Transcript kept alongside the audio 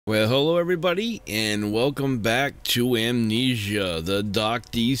Well, hello everybody, and welcome back to Amnesia, the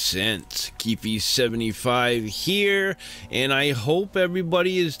Dark Descent. Keefy75 here, and I hope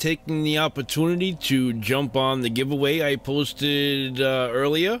everybody is taking the opportunity to jump on the giveaway I posted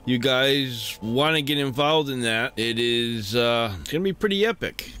earlier. You guys want to get involved in that. It is gonna be pretty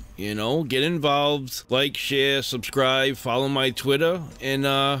epic. You know, get involved, like, share, subscribe, follow my Twitter, and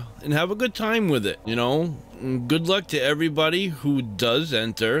have a good time with it, you know. Good luck to everybody who does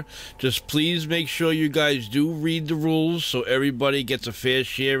enter. Just please make sure you guys do read the rules so everybody gets a fair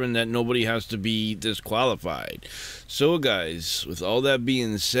share and that nobody has to be disqualified. So guys, with all that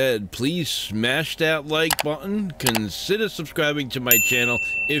being said, please smash that like button. Consider subscribing to my channel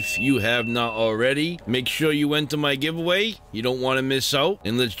if you have not already. Make sure you enter my giveaway. You don't want to miss out.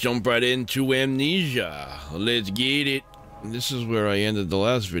 And let's jump right into Amnesia. Let's get it. This is where I ended the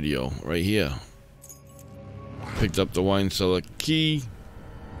last video, right here. Picked up the Wine Cellar key.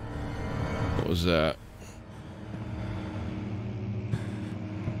 What was that?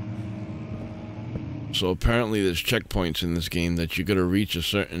 So apparently there's checkpoints in this game that you gotta reach a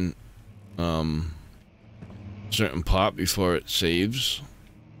certain part before it saves.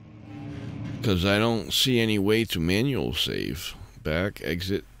 Because I don't see any way to manual save. Back,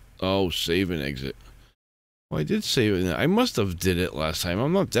 exit. Oh, save and exit. Well, I did save it. I must have did it last time.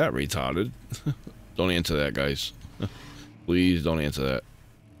 I'm not that retarded. Don't answer that, guys. Please don't answer that.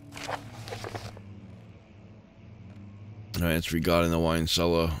 Alright, it's regarding the Wine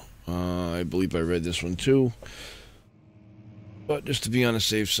Cellar. I believe I read this one too. But just to be on the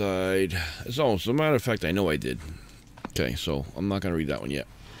safe side. As a matter of fact, I know I did. Okay, so I'm not going to read that one yet.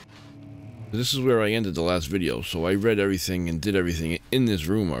 This is where I ended the last video. So I read everything and did everything in this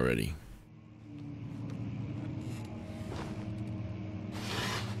room already.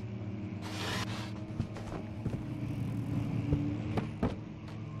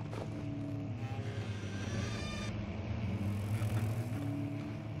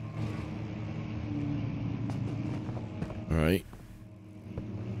 Alright.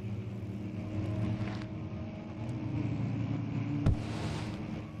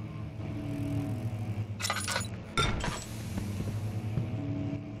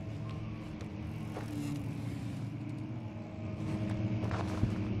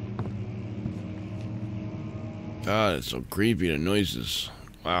 God, it's so creepy, the noises.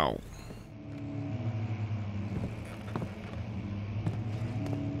 Wow.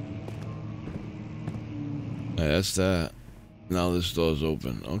 Yeah, that's that. Now this door's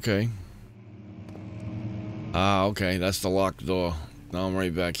open. Okay. Ah, okay. That's the locked door. Now I'm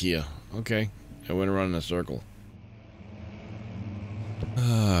right back here. Okay. I went around in a circle.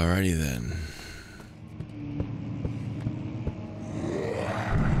 Alrighty then.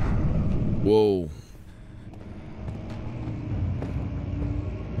 Whoa.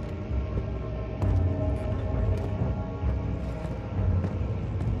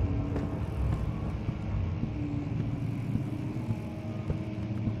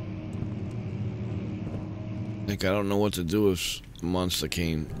 I don't know what to do if the monster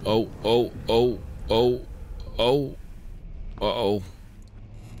came. Oh. Uh-oh.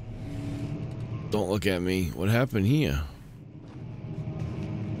 Don't look at me. What happened here?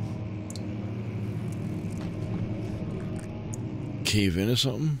 Cave in or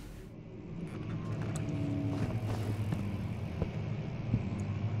something?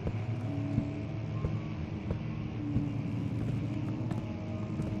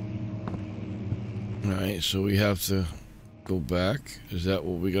 Alright, so we have to go back. Is that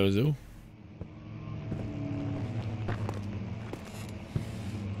what we gotta do?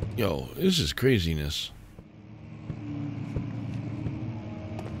 Yo, this is craziness.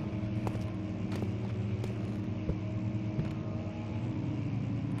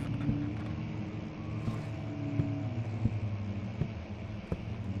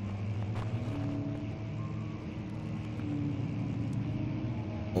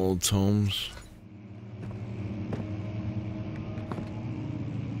 Old tomes.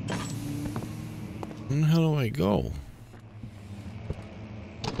 Where the hell do I go?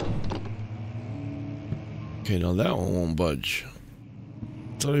 Okay, now that one won't budge.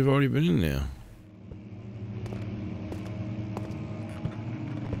 I thought I've already been in there.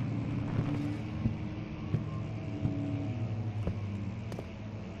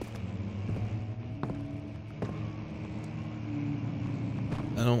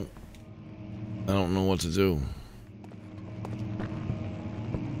 I don't know what to do.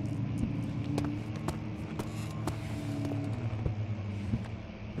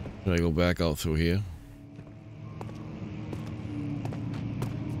 Should I go back out through here?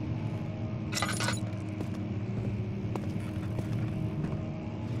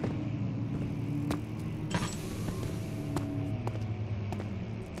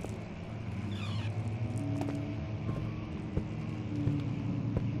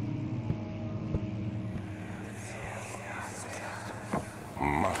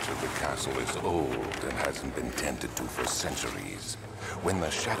 Much of the castle is old and hasn't been tended to for centuries. When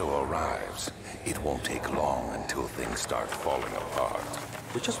the shadow arrives, it won't take long until things start falling apart.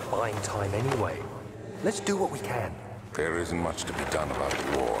 We're just buying time anyway. Let's do what we can. There isn't much to be done about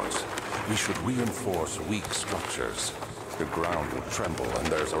the wars. We should reinforce weak structures. The ground will tremble and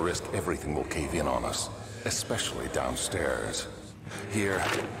there's a risk everything will cave in on us, especially downstairs. Here,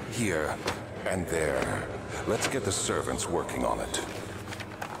 and there. Let's get the servants working on it.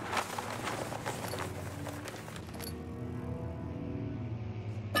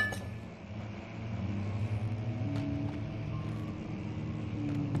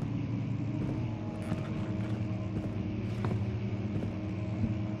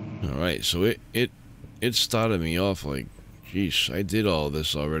 Alright, so it started me off like, geez, I did all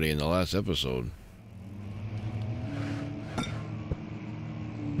this already in the last episode.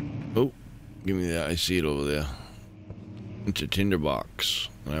 Oh, give me that. I see it over there. It's a tinderbox,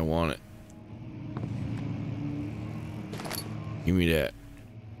 and I want it. Give me that.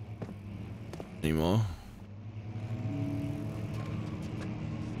 Any more?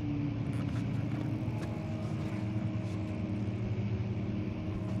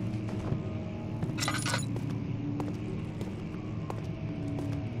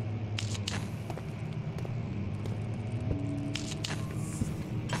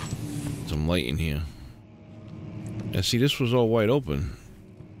 Some light in here. Yeah, see, this was all wide open.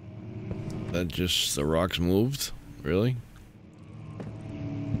 That just, the rocks moved? Really?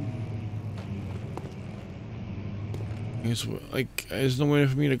 I guess, like, there's nowhere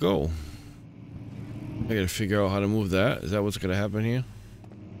for me to go. I gotta figure out how to move that. Is that what's gonna happen here?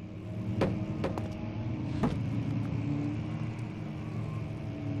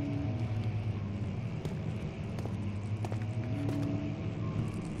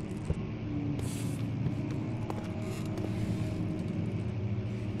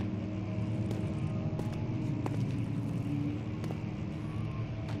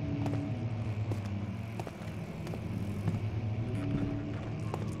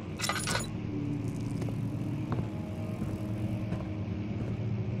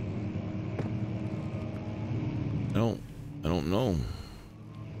 I don't know.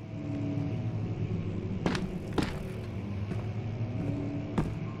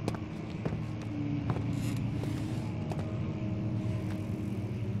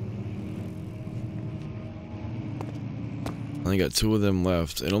 I only got 2 of them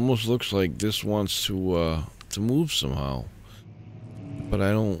left. It almost looks like this wants to move somehow, but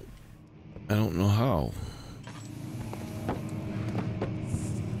I don't know how.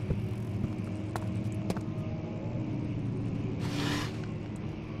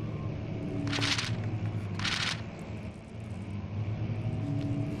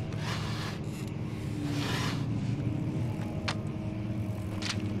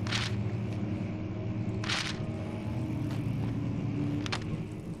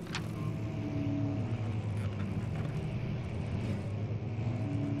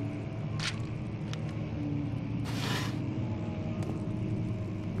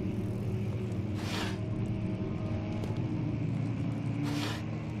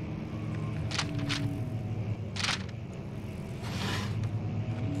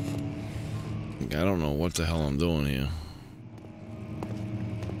 I don't know what the hell I'm doing here.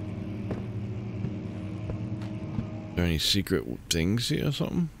 Are there any secret things here or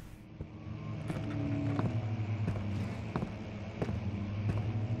something?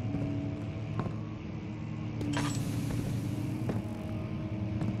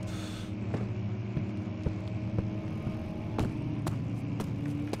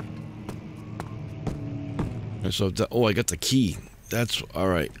 So that, oh, I got the key. That's all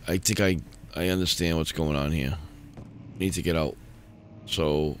right. I think I understand what's going on here. Need to get out.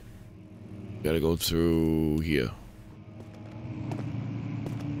 So gotta go through here.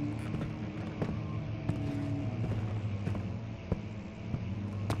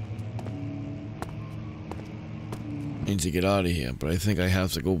 Need to get out of here, but I think I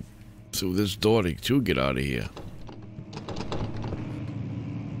have to go through this door to get out of here.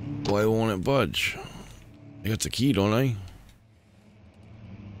 Why won't it budge? I got the key, don't I?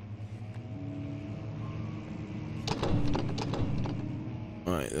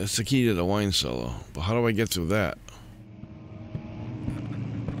 Alright, that's the key to the wine cellar. But how do I get through that?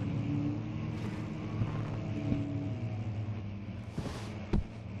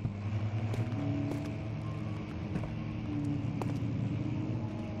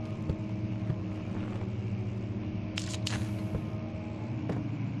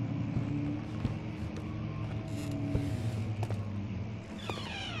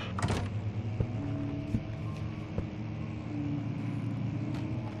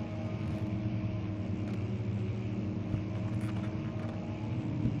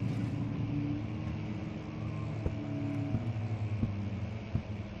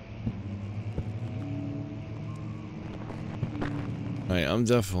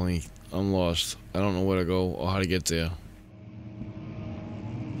 I'm lost. I don't know where to go or how to get there.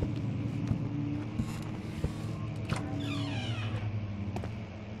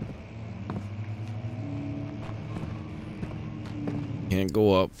 Can't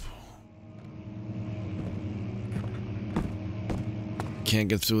go up. Can't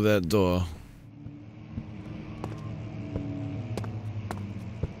get through that door.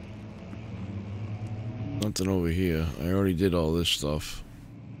 Nothing over here. I already did all this stuff.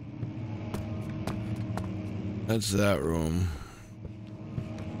 That's that room.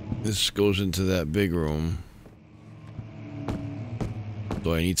 This goes into that big room.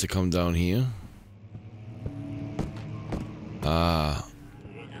 Do I need to come down here? Ah.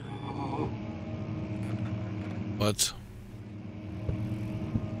 What?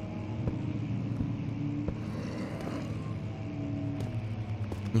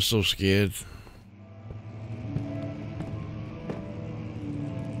 I'm so scared.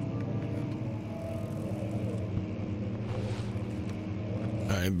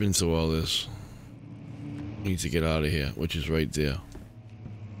 I've been through all this. Need to get out of here, which is right there.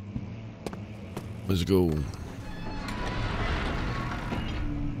 Let's go.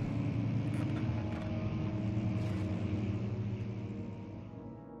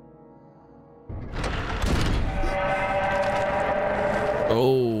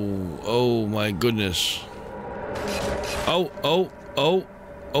 Oh my goodness. Oh,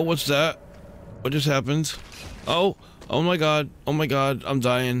 what's that? What just happened? Oh my god, I'm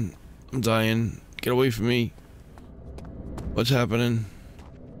dying. Get away from me. What's happening?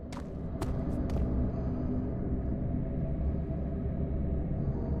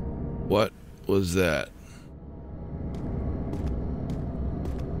 What was that?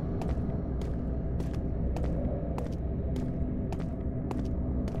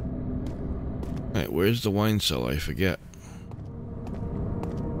 Alright, where's the wine cellar? I forget.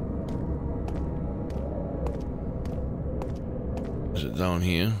 Is it down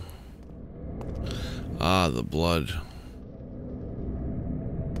here? Ah, the blood.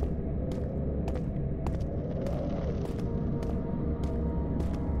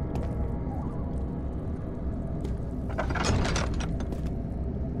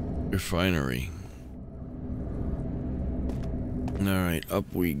 Refinery. Alright, up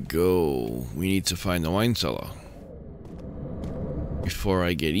we go. We need to find the wine cellar before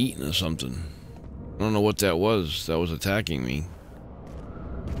I get eaten or something. I don't know what that was attacking me.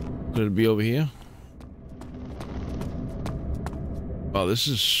 Could it be over here? Oh, this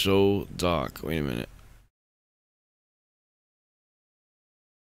is so dark. Wait a minute.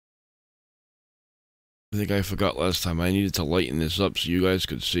 I think I forgot last time. I needed to lighten this up so you guys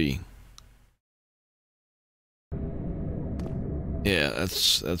could see. Yeah,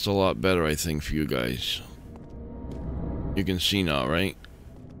 that's a lot better, I think, for you guys. You can see now, right?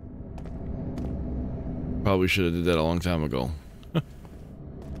 Probably should have did that a long time ago.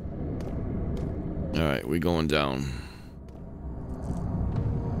 Alright, we're going down.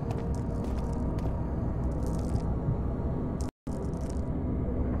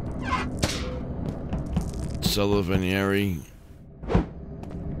 Cellar, Venery,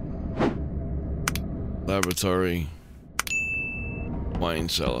 laboratory, wine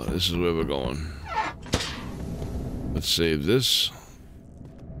cellar. This is where we're going. Let's save this.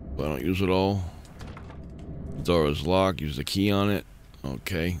 I don't use it all. The door is locked. Use the key on it.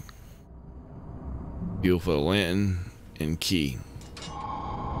 Okay. Fuel for the lantern and key.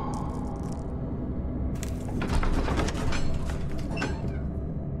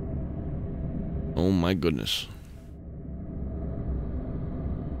 Oh my goodness.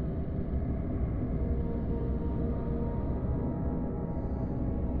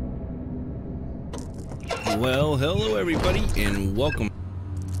 Well, hello everybody, and welcome.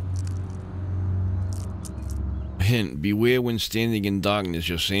 Hint, beware when standing in darkness,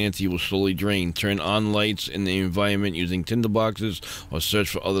 your sanity will slowly drain. Turn on lights in the environment using tinderboxes or search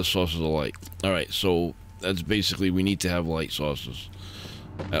for other sources of light. Alright, so that's basically we need to have light sources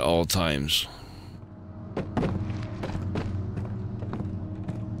at all times.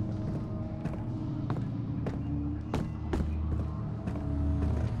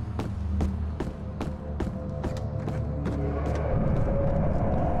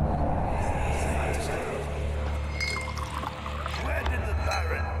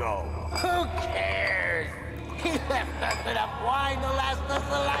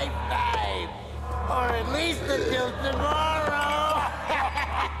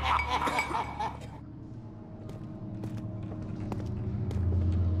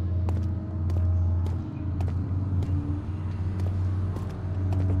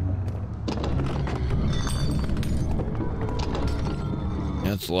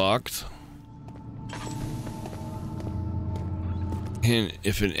 That's locked. Hint,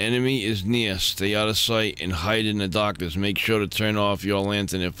 if an enemy is near, stay out of sight and hide in the darkness. Make sure to turn off your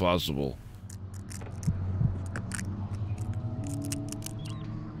lantern if possible.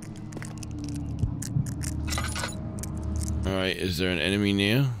 Alright, is there an enemy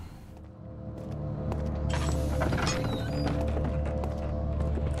near?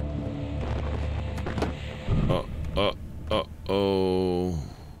 Uh-oh.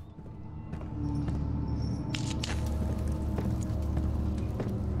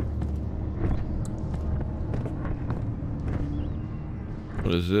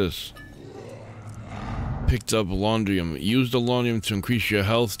 What is this? Picked up laundrium. Use the laundrium to increase your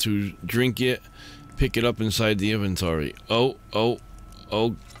health. To drink it, pick it up inside the inventory. Oh god.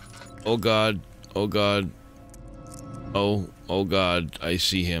 Oh god. Oh god. I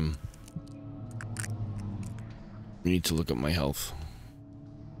see him. We need to look at my health.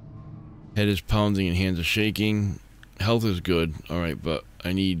 Head is pounding and hands are shaking. Health is good. Alright, but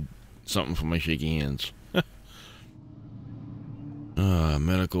I need something for my shaky hands.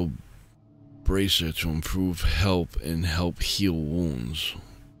 Medical bracer to improve help and help heal wounds.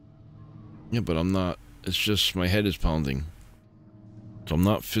 Yeah, but I'm not. It's just my head is pounding. So I'm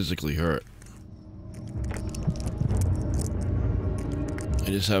not physically hurt. I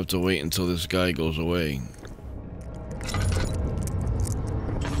just have to wait until this guy goes away.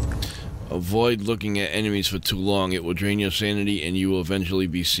 Avoid looking at enemies for too long. It will drain your sanity and you will eventually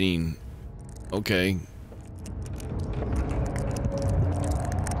be seen. Okay.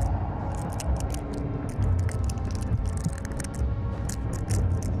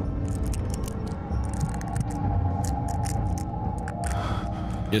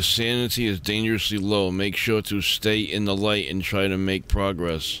 Your sanity is dangerously low. Make sure to stay in the light and try to make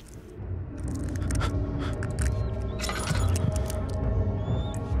progress.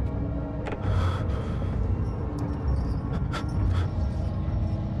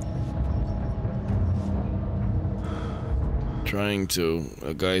 Trying to.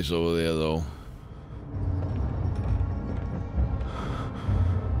 A guy's over there though.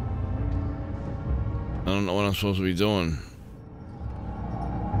 I don't know what I'm supposed to be doing.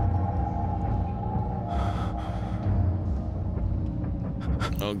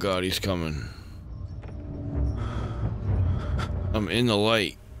 Oh god, he's coming. I'm in the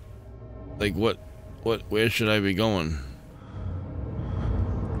light. Like where should I be going?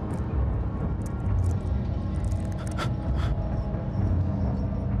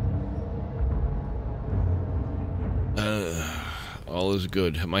 All is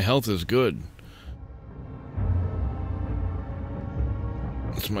good. My health is good.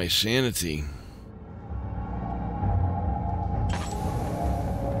 It's my sanity.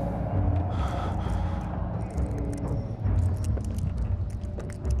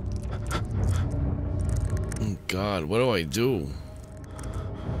 Oh God, what do I do?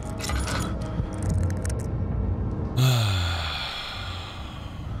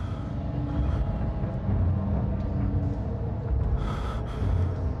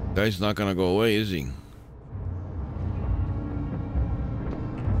 Guy's not gonna go away, is he?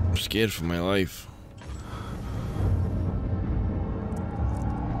 I'm scared for my life.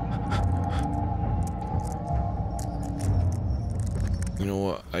 You know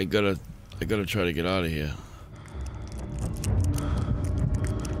what? I gotta try to get out of here.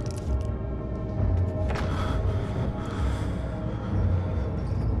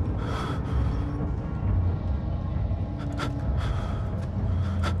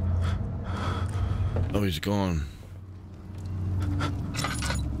 Oh, he's gone.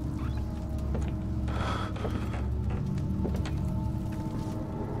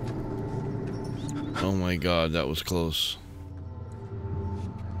 Oh my God, that was close.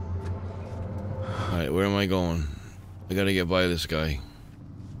 Alright, where am I going? I gotta get by this guy.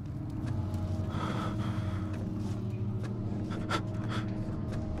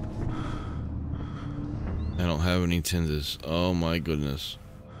 I don't have any tinders. Oh my goodness.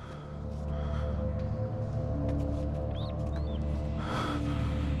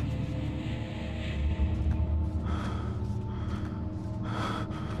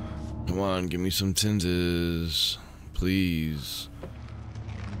 Come on, give me some tinders, please.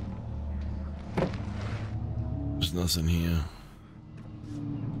 There's nothing here.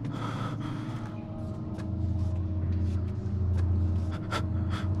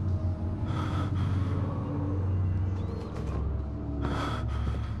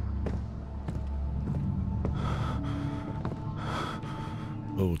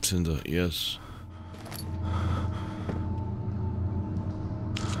 Oh, tinder, yes.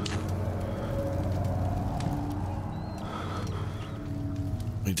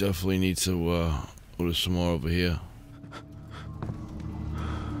 We definitely need to order some more over here.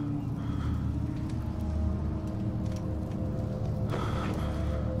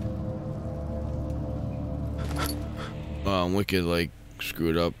 Oh, I'm wicked, like,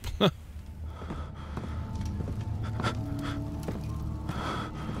 screwed up.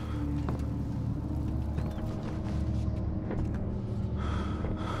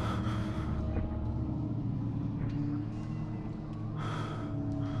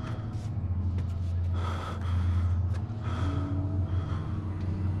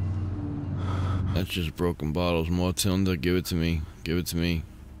 That's just broken bottles. More Tilda, give it to me. Give it to me.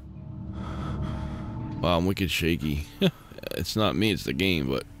 Wow, I'm wicked shaky. It's not me, it's the game,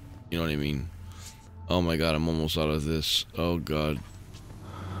 but you know what I mean. Oh my god, I'm almost out of this. Oh god.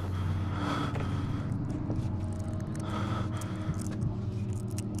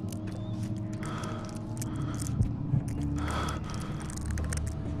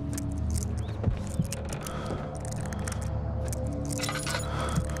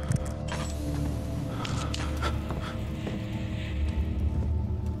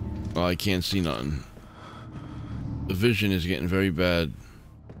 Oh, I can't see nothing. The vision is getting very bad.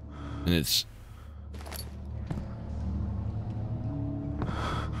 And it's...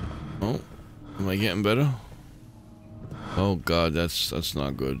 Oh, am I getting better? Oh god, that's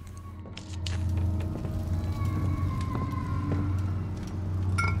not good.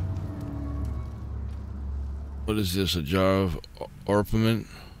 What is this? A jar of orpiment?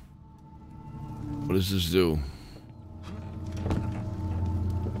 What does this do?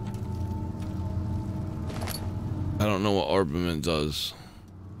 I don't know what orpiment does.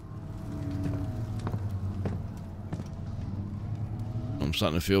 I'm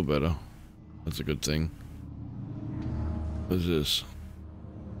starting to feel better. That's a good thing. What is this?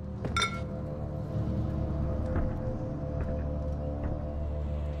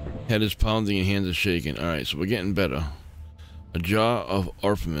 Head is pounding and hands are shaking. Alright, so we're getting better. A jar of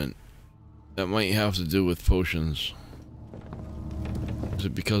orpiment. That might have to do with potions. Is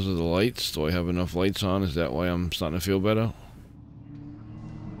it because of the lights? Do I have enough lights on? Is that why I'm starting to feel better?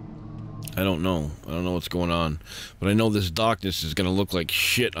 I don't know. I don't know what's going on. But I know this darkness is going to look like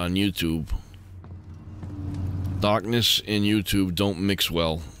shit on YouTube. Darkness and YouTube don't mix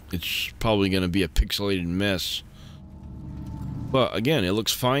well. It's probably going to be a pixelated mess. But again, it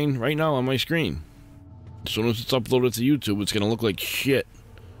looks fine right now on my screen. As soon as it's uploaded to YouTube, it's going to look like shit.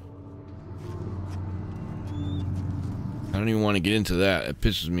 I don't even want to get into that. It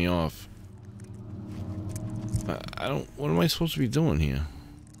pisses me off. I don't... What am I supposed to be doing here?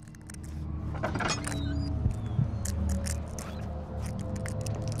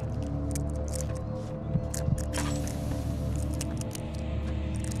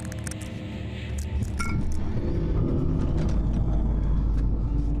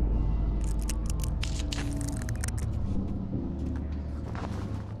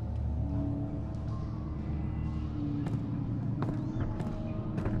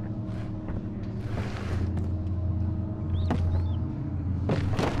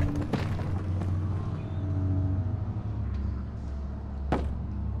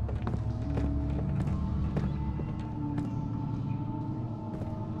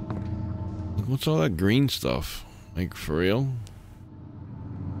 What's all that green stuff? Like, for real?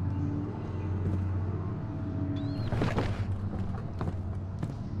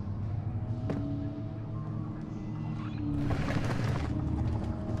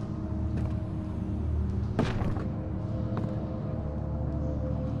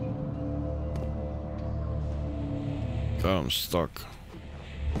 God, I'm stuck.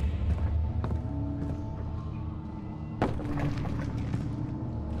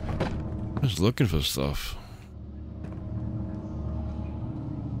 Just looking for stuff.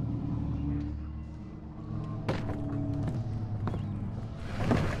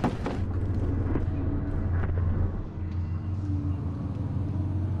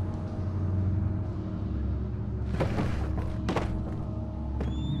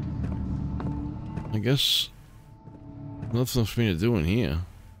 I guess nothing for me to do in here.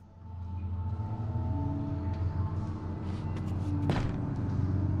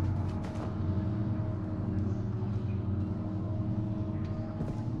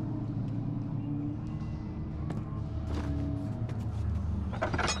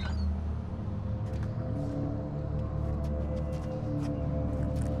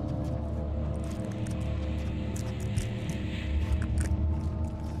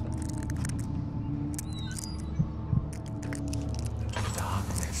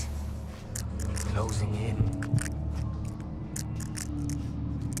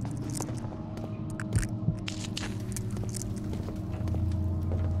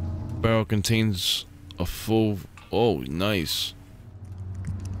 Barrel contains a full... Oh, nice.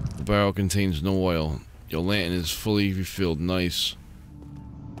 The barrel contains no oil. Your lantern is fully refilled. Nice.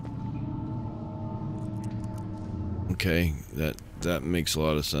 Okay, that makes a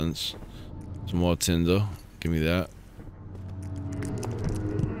lot of sense. Some more tinder. Give me that.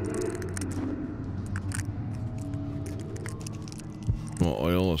 More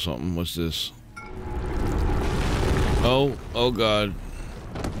oil or something. What's this? Oh, oh god.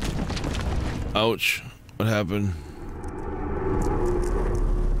 Ouch. What happened?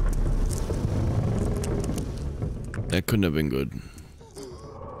 That couldn't have been good.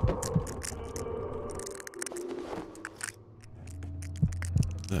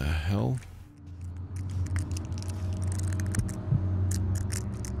 The hell?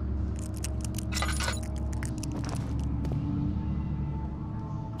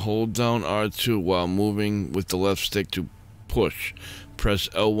 Hold down R2 while moving with the left stick to push. Press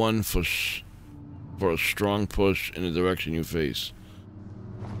L1 for a strong push in the direction you face.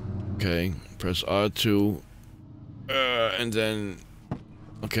 Okay, press R2 and then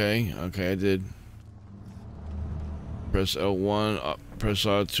okay, I did. Press L1, press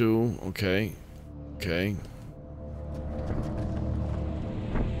R2, okay.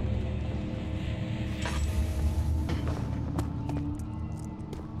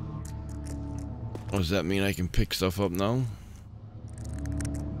 Oh, does that mean I can pick stuff up now?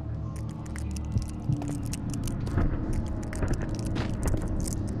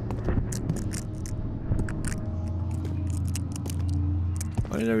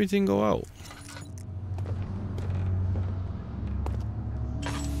 Why did everything go out?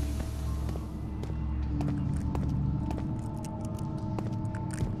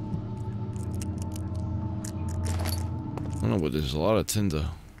 I don't know, but there's a lot of tinder.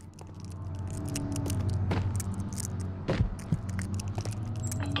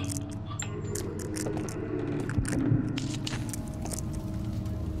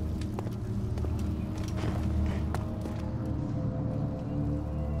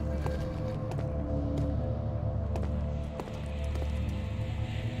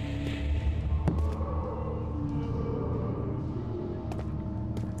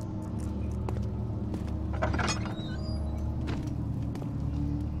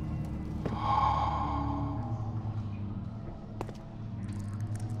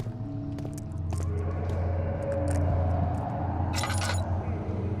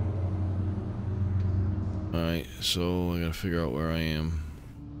 Alright, so I gotta figure out where I am.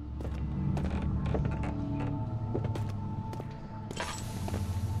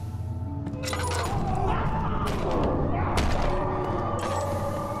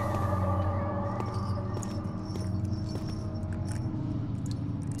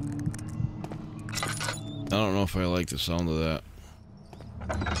 I don't know if I like the sound of that.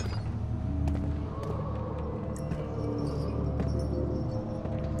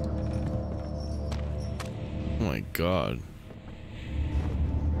 Oh my god.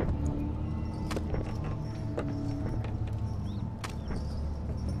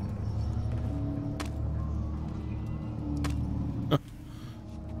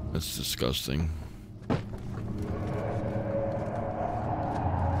 That's disgusting.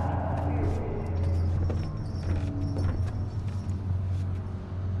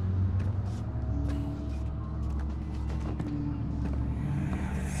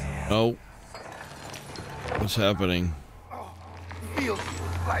 Oh. What's happening? Feels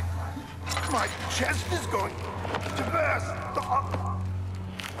like my chest is going to burst.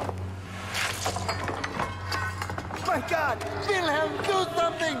 My God, Wilhelm, do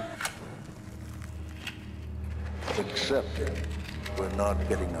something! Accept it. We're not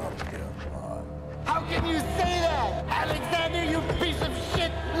getting out of here alive. How can you say that? Alexander, you piece of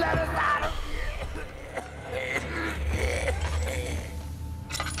shit! Let us out of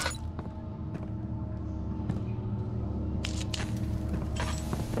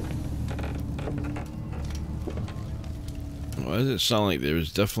Why does it sound like there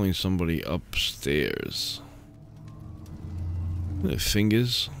is definitely somebody upstairs? Their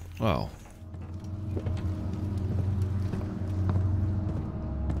fingers? Wow.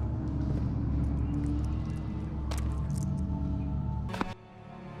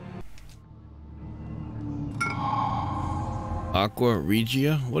 Aqua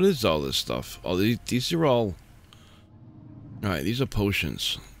Regia? What is all this stuff? Oh, these are all... Alright, these are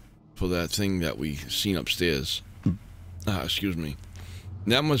potions for that thing that we seen upstairs. Excuse me.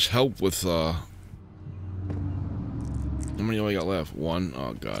 That must help with, how many do I got left? One?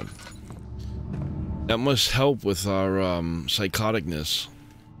 Oh, God. That must help with our, psychoticness.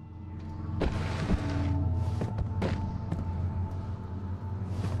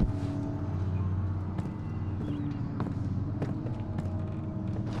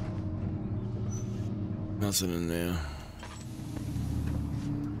 Nothing in there.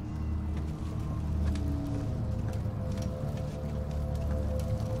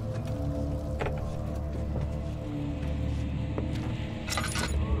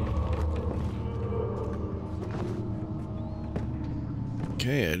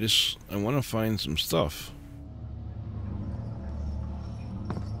 Okay, I want to find some stuff.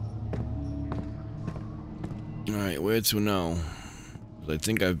 Alright, where to now? I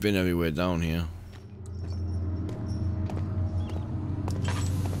think I've been everywhere down here.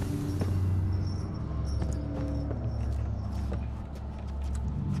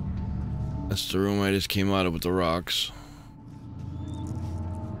 That's the room I just came out of with the rocks.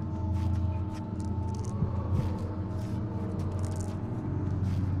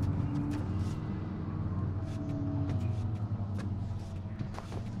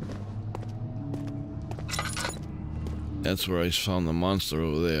 That's where I found the monster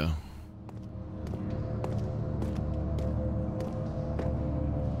over there.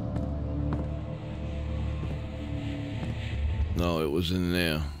 No, it was in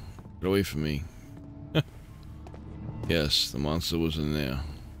there. Get away from me. Yes, the monster was in there.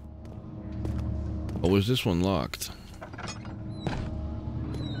 Oh, was this one locked?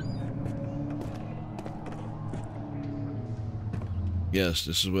 Yes,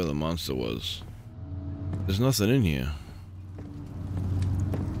 this is where the monster was. There's nothing in here.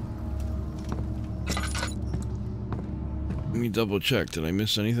 Let me double check. Did I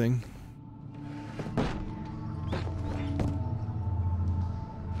miss anything?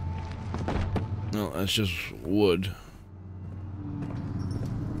 No, that's just wood.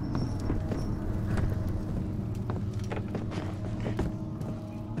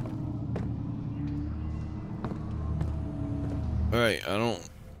 Alright, I don't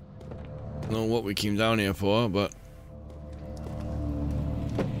know what we came down here for, but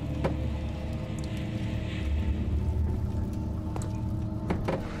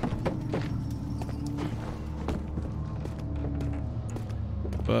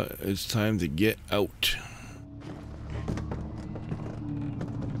it's time to get out.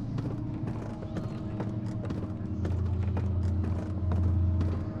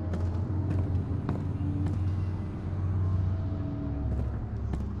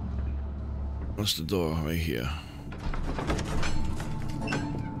 What's the door right here?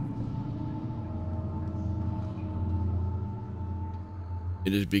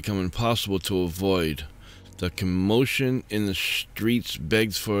 It has become impossible to avoid. The commotion in the streets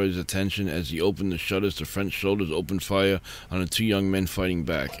begs for his attention as he opened the shutters. The French soldiers opened fire on the two young men fighting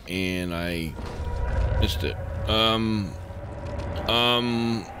back, and I missed it.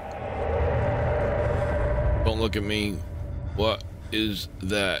 Don't look at me. What is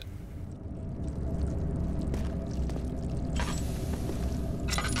that?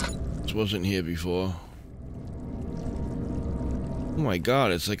 This wasn't here before. Oh my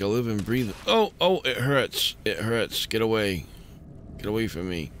god, it's like a living, breathing. Oh, it hurts. It hurts. Get away. Get away from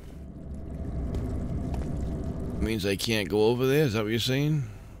me. It means I can't go over there? Is that what you're saying?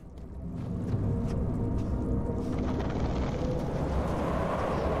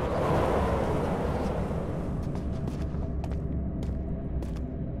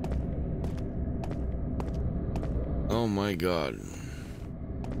 Oh my god.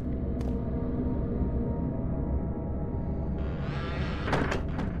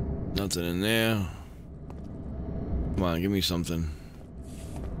 Nothing in there. Come on, give me something.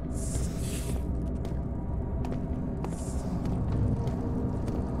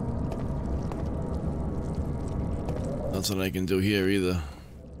 Nothing I can do here either.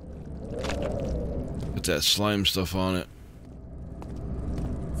 Put that slime stuff on it.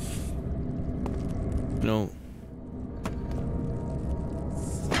 You know,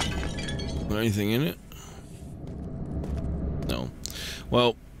 anything in it? No.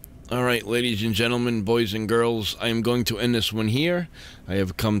 Well, alright, ladies and gentlemen, boys and girls, I am going to end this one here. I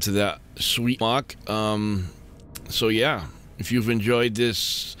have come to that sweet mark. So yeah, if you've enjoyed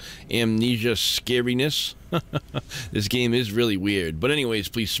this Amnesia scariness, this game is really weird. But anyways,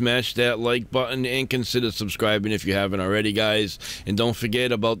 please smash that like button and consider subscribing if you haven't already, guys. And don't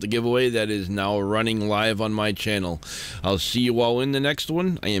forget about the giveaway that is now running live on my channel. I'll see you all in the next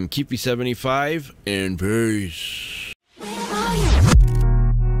one. I am Keepy75, and peace.